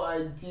no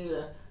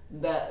idea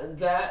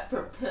that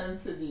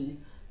propensity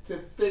to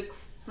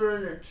fix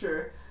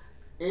furniture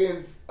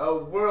is a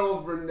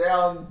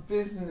world-renowned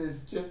business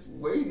just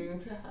waiting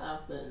to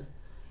happen.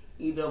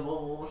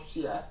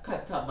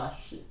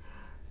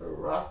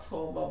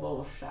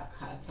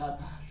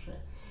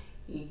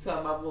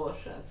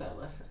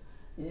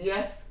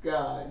 Yes,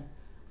 God.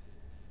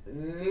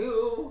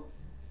 New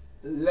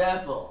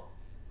level.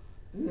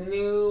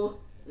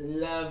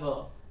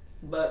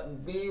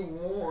 But be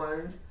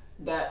warned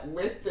that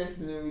with this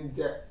new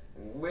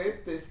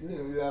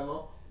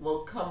level will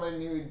come a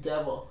new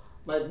devil.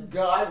 But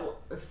God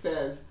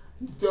says,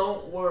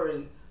 don't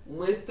worry.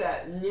 With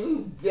that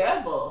new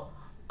devil,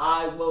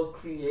 I will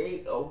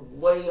create a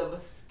way of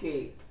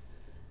escape.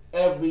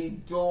 Every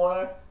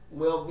door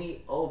will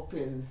be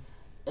opened.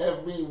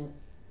 Every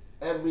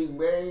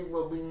way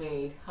will be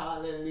made.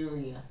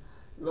 Hallelujah.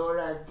 Lord,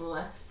 I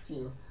bless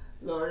you.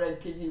 Lord, I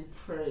give you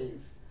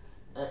praise.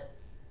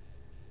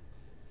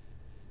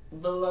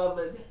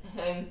 Beloved,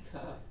 hang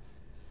tough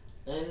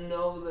and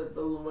know that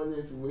the Lord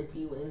is with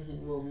you and He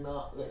will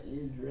not let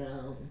you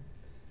drown.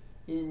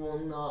 He will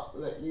not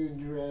let you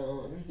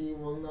drown. He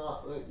will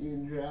not let you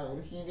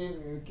drown. He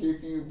didn't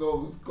give you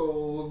those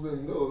goals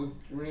and those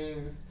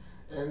dreams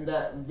and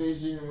that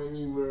vision when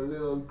you were a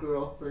little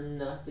girl for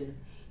nothing.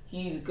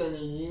 He's going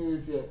to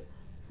use it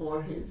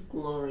for His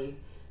glory.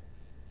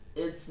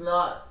 It's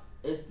not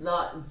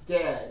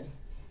dead.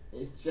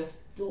 It's just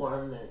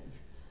dormant.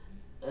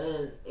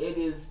 And it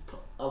is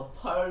a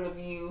part of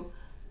you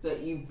that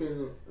you've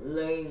been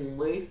laying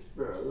waste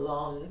for a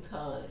long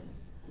time.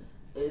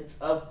 It's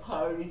a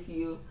part of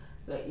you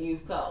that you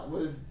thought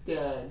was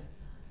dead.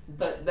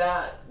 But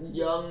that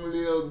young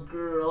little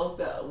girl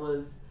that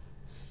was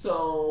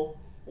so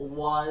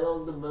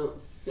wild about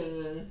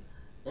singing,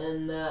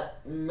 and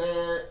that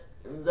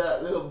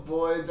little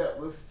boy that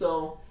was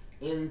so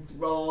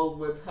enthralled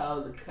with how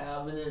the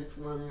cabinets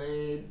were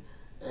made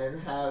and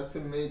how to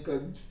make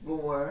a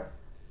drawer,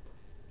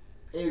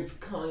 is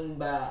coming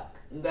back.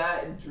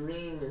 That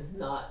dream is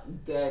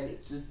not dead,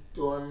 it's just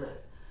dormant.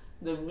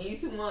 The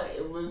reason why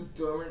it was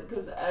dormant,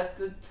 because at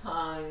the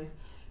time,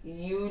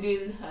 you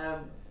didn't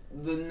have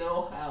the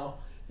know-how.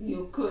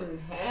 You couldn't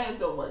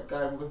handle what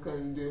God was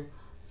going to do,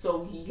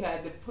 so He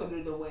had to put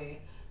it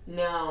away.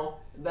 Now,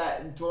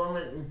 that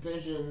dormant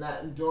vision,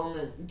 that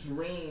dormant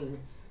dream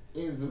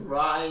is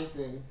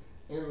rising.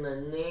 In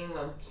the name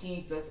of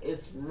Jesus,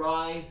 it's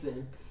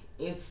rising.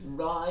 It's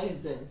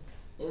rising.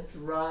 It's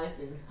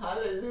rising.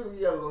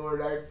 Hallelujah,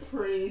 Lord. I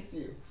praise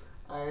you.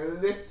 I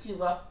lift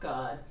you up,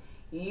 God.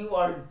 You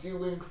are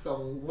doing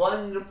some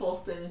wonderful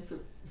things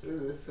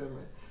through this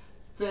sermon.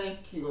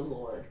 Thank you,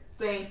 Lord.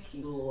 Thank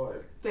you,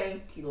 Lord.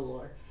 Thank you,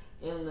 Lord.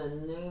 In the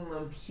name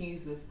of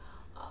Jesus,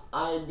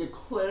 I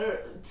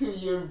declare to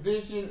your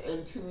vision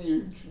and to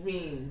your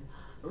dream,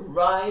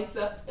 rise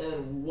up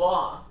and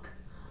walk.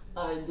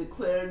 I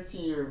declare to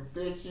your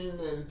vision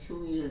and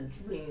to your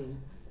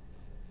dream,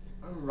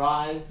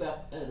 rise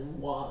up and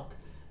walk.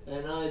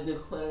 And I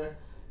declare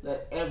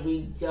that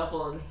every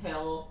devil in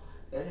hell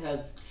that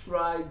has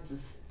tried to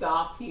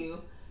stop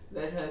you,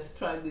 that has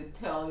tried to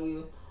tell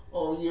you,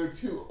 oh, you're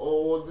too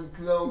old, it's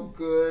no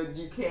good,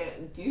 you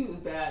can't do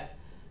that,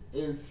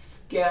 is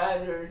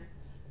scattered,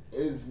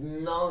 is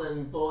null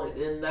and void,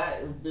 and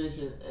that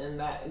vision and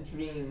that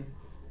dream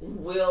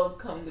will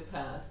come to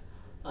pass.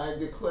 I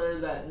declare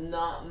that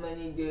not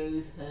many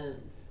days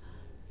hence,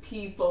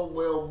 people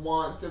will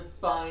want to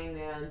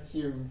finance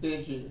your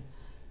vision.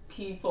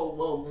 People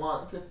will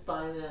want to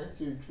finance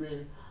your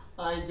dream.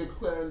 I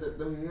declare that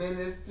the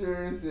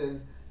ministers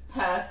and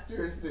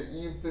pastors that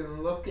you've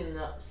been looking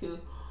up to,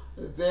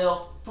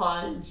 they'll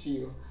find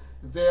you.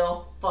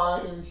 They'll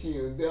find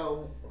you.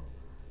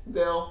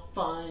 They'll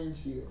find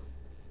you.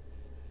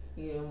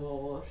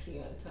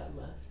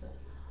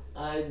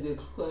 I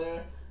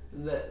declare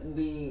that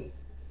the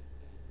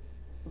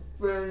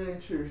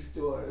furniture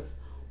stores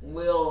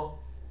will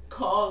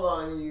call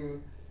on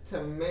you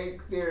to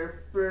make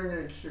their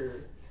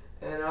furniture,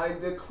 and I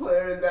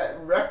declare that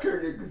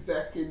record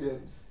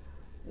executives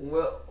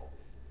will,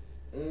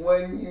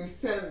 when you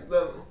send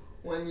them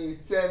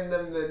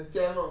the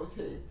demo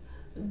tape,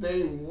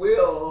 they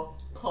will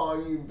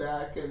call you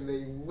back and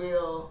they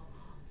will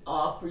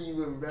offer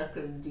you a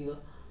record deal.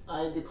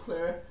 I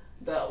declare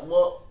that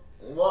what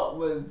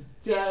was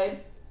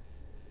dead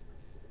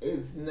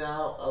is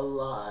now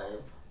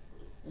alive.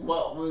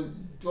 What was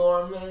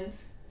dormant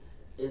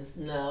is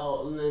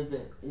now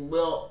living,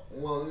 will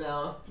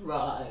now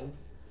thrive.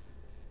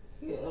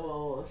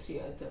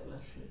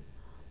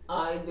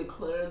 I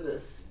declare the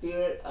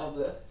spirit of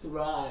the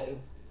thrive.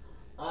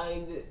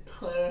 I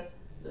declare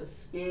the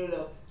spirit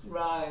of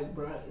thrive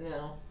right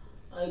now.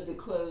 I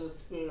declare the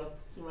spirit of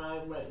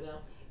thrive right now.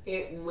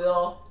 It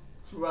will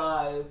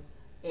thrive.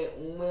 It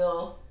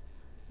will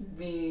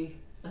be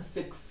a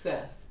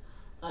success.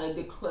 I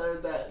declare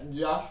that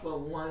Joshua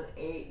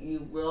 1:8,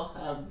 you will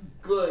have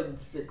good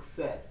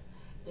success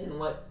in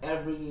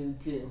whatever you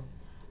do.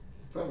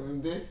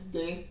 From this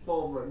day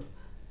forward,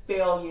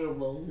 failure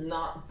will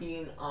not be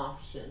an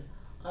option.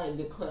 I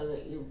declare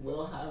that you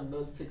will have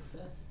good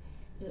success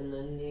in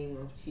the name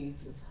of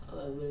Jesus.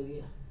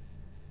 Hallelujah.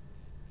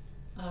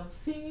 I've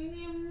seen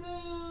you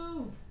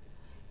move.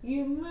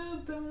 You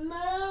move the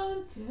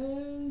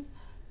mountains,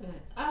 and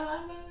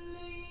I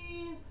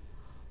believe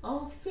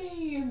I'll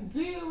see you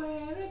do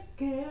it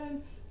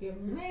again. You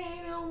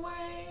made a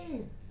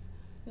way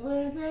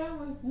where there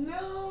was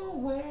no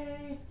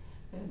way,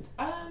 and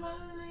I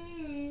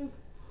believe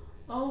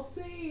I'll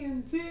see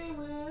you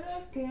do it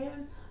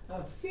again.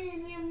 I've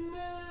seen you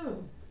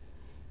move.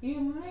 You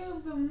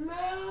move the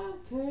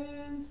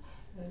mountains,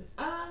 and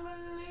I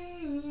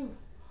believe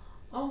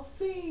I'll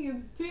see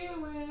you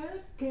do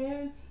it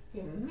again.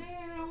 You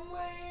made a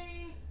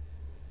way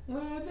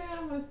where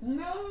there was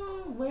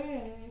no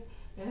way,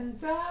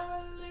 and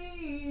I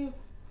believe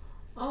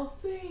I'll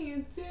see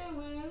you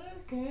do it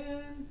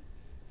again.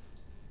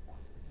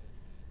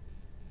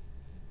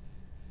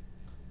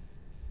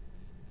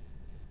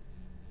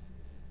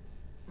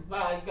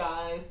 Bye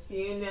guys,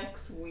 see you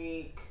next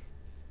week.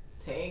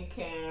 Take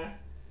care.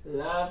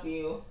 Love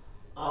you.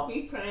 I'll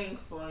be praying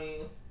for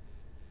you.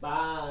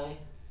 Bye.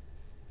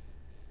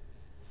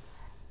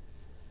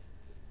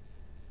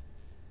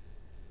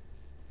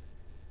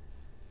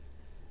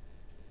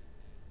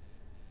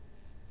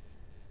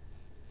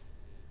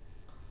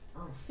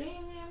 I've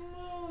seen you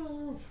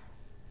move.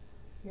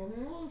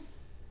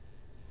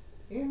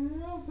 You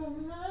move the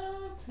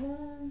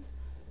mountains,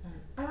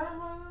 and I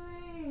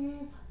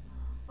believe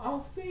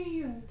I'll see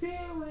you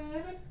do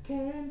it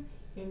again.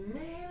 You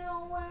made a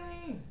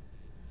way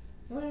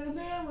where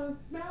there was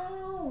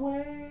no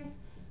way,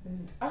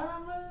 and I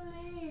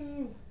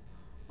believe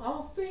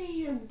I'll see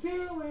you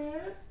do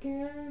it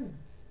again.